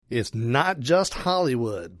It's not just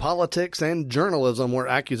Hollywood, politics, and journalism where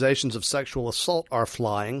accusations of sexual assault are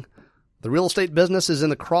flying. The real estate business is in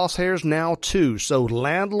the crosshairs now, too, so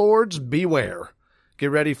landlords beware.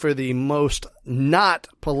 Get ready for the most not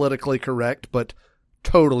politically correct, but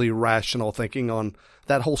totally rational thinking on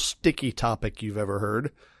that whole sticky topic you've ever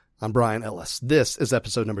heard. I'm Brian Ellis. This is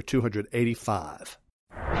episode number 285.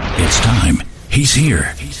 It's time. He's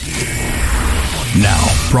here. Now,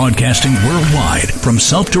 broadcasting worldwide from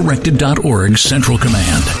selfdirected.org's Central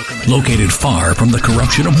Command. Located far from the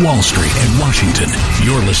corruption of Wall Street and Washington,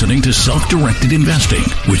 you're listening to Self-Directed Investing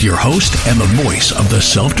with your host and the voice of the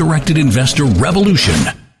self-directed investor revolution,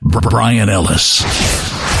 Brian Ellis.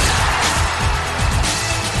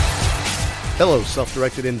 Hello,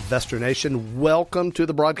 Self-Directed Investor Nation. Welcome to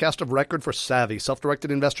the broadcast of record for savvy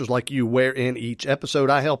self-directed investors like you, where in each episode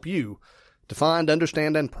I help you to find,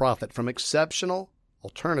 understand, and profit from exceptional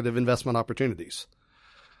alternative investment opportunities.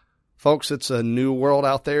 Folks, it's a new world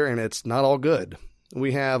out there, and it's not all good.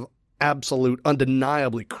 We have absolute,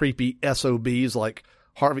 undeniably creepy SOBs like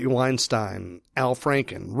Harvey Weinstein, Al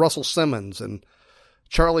Franken, Russell Simmons, and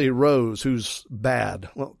Charlie Rose, whose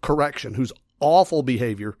whose awful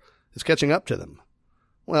behavior is catching up to them.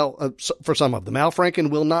 Well, for some of them, Al Franken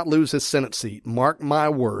will not lose his Senate seat. Mark my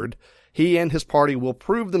word. He and his party will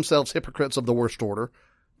prove themselves hypocrites of the worst order,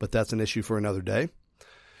 but that's an issue for another day.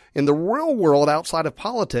 In the real world outside of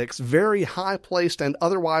politics, very high-placed and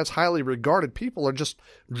otherwise highly regarded people are just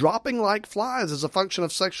dropping like flies as a function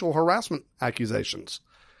of sexual harassment accusations.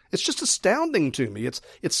 It's just astounding to me. It's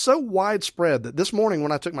so widespread that this morning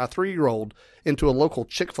when I took my 3-year-old into a local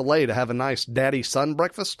Chick-fil-A to have a nice daddy-son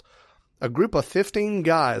breakfast, a group of 15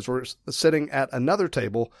 guys were sitting at another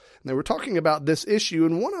table, and they were talking about this issue,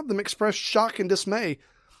 and one of them expressed shock and dismay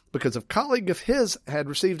because a colleague of his had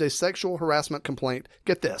received a sexual harassment complaint,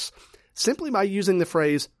 get this, simply by using the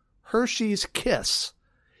phrase Hershey's Kiss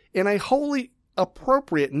in a wholly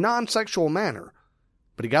appropriate non-sexual manner.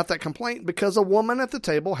 But he got that complaint because a woman at the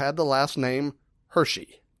table had the last name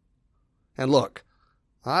Hershey. And look,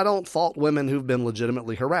 I don't fault women who've been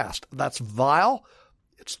legitimately harassed. That's vile.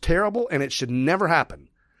 It's terrible, and it should never happen.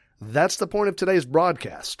 That's the point of today's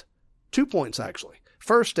broadcast. 2 points, actually.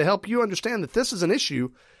 First, to help you understand that this is an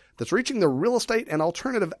issue that's reaching the real estate and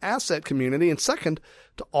alternative asset community, and second,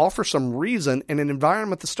 to offer some reason in an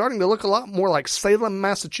environment that's starting to look a lot more like Salem,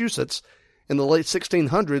 Massachusetts in the late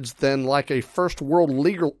 1600s than like a first world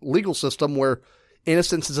legal system where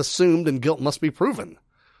innocence is assumed and guilt must be proven.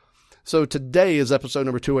 So today is episode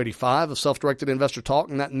number 285 of Self-Directed Investor Talk,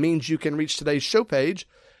 and that means you can reach today's show page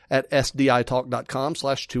at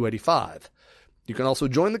sditalk.com/285. You can also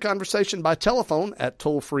join the conversation by telephone at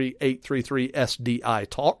toll-free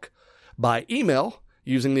 833-SDI-TALK, by email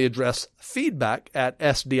using the address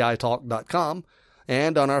feedback@sditalk.com,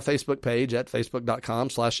 and on our Facebook page at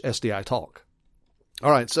facebook.com/SDI-TALK.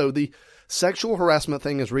 All right, so the sexual harassment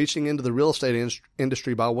thing is reaching into the real estate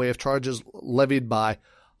industry by way of charges levied by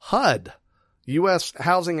HUD, U.S.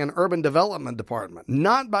 Housing and Urban Development Department,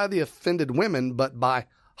 not by the offended women, but by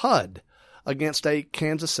HUD against a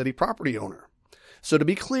Kansas City property owner. So to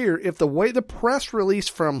be clear, if the way the press release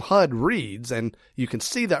from HUD reads, and you can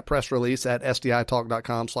see that press release at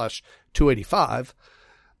sditalk.com/285,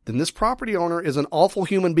 then this property owner is an awful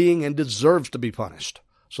human being and deserves to be punished.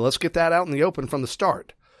 So let's get that out in the open from the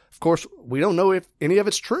start. Of course, we don't know if any of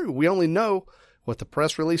it's true. We only know what the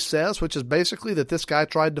press release says, which is basically that this guy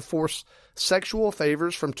tried to force sexual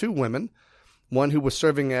favors from 2 women, one who was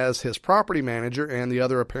serving as his property manager and the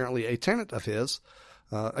other apparently a tenant of his,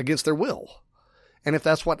 against their will. And if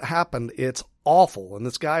that's what happened, it's awful. And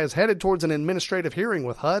this guy is headed towards an administrative hearing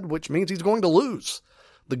with HUD, which means he's going to lose.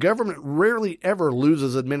 The government rarely ever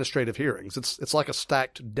loses administrative hearings. It's like a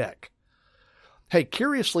stacked deck. Hey,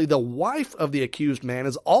 curiously, the wife of the accused man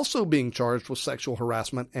is also being charged with sexual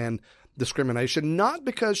harassment and discrimination, not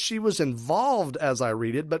because she was involved, as I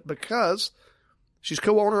read it, but because she's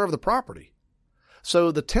co-owner of the property.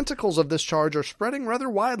 So the tentacles of this charge are spreading rather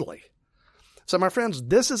widely. So my friends,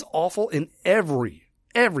 this is awful in every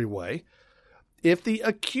way. If the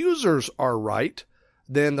accusers are right,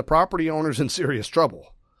 then the property owner's in serious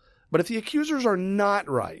trouble. But if the accusers are not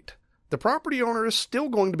right, the property owner is still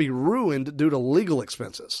going to be ruined due to legal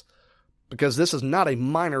expenses, because this is not a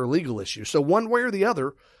minor legal issue. So one way or the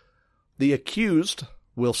other, the accused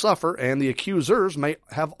will suffer, and the accusers may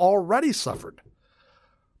have already suffered.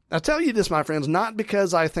 I tell you this, my friends, not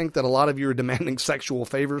because I think that a lot of you are demanding sexual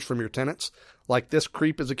favors from your tenants, like this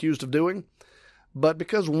creep is accused of doing, but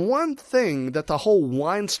because one thing that the whole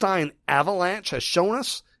Weinstein avalanche has shown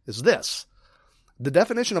us is this. The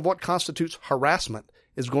definition of what constitutes harassment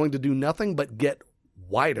is going to do nothing but get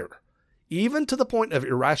wider, even to the point of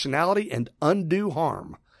irrationality and undue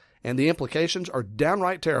harm. And the implications are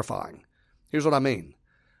downright terrifying. Here's what I mean.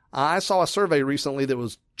 I saw a survey recently that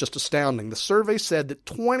was just astounding. The survey said that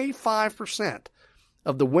 25%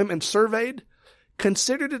 of the women surveyed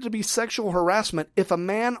considered it to be sexual harassment if a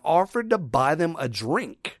man offered to buy them a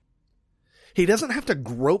drink. He doesn't have to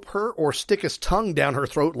grope her or stick his tongue down her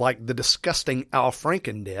throat like the disgusting Al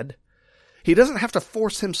Franken did. He doesn't have to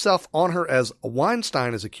force himself on her as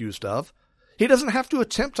Weinstein is accused of. He doesn't have to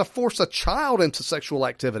attempt to force a child into sexual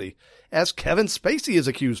activity, as Kevin Spacey is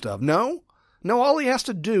accused of. No, all he has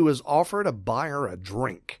to do is offer to buy her a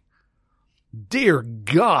drink. Dear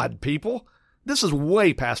God, people, this is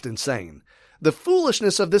way past insane. The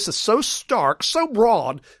foolishness of this is so stark, so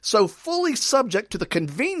broad, so fully subject to the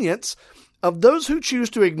convenience of those who choose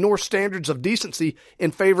to ignore standards of decency in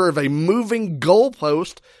favor of a moving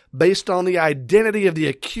goalpost based on the identity of the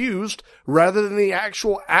accused rather than the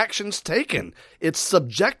actual actions taken. It's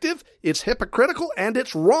subjective, it's hypocritical, and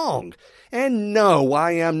it's wrong. And no,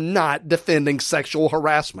 I am not defending sexual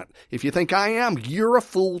harassment. If you think I am, you're a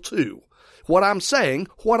fool too. What I'm saying,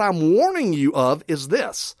 what I'm warning you of is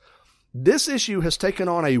this. This issue has taken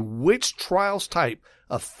on a witch trials type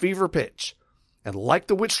of fever pitch. And like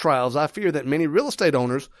the witch trials, I fear that many real estate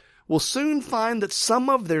owners will soon find that some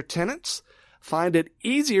of their tenants find it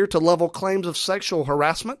easier to level claims of sexual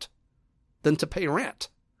harassment than to pay rent.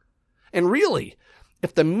 And really,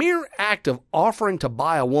 if the mere act of offering to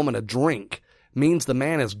buy a woman a drink means the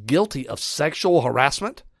man is guilty of sexual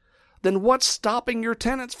harassment, then what's stopping your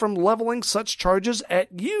tenants from leveling such charges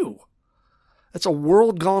at you? It's a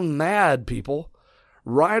world gone mad, people.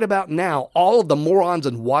 Right about now, all of the morons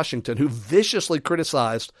in Washington who viciously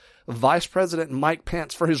criticized Vice President Mike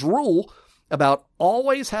Pence for his rule about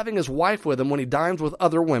always having his wife with him when he dines with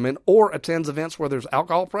other women or attends events where there's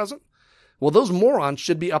alcohol present, well, those morons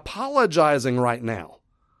should be apologizing right now.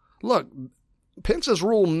 Look, Pence's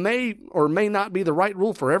rule may or may not be the right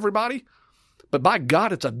rule for everybody, but by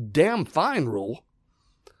God, it's a damn fine rule.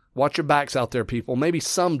 Watch your backs out there, people. Maybe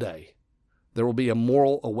someday there will be a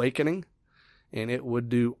moral awakening, and it would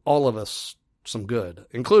do all of us some good,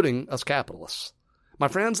 including us capitalists. My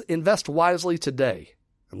friends, invest wisely today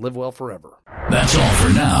and live well forever. That's all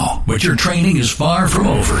for now, but your training is far from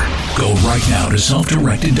over. Go right now to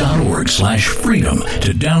selfdirected.org/freedom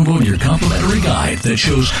to download your complimentary guide that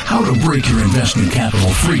shows how to break your investment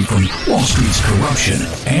capital free from Wall Street's corruption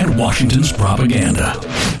and Washington's propaganda.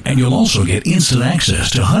 And you'll also get instant access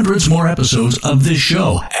to hundreds more episodes of this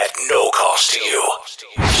show at no cost to you.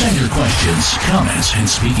 Send your questions, comments, and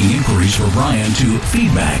speaking inquiries for Brian to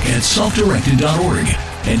feedback@selfdirected.org.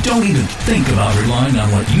 And don't even think about relying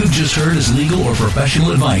on what you've just heard as legal or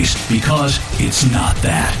professional advice, because it's not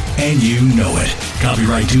that. And you know it.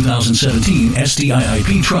 Copyright 2017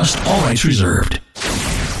 SDIIP Trust, all rights reserved.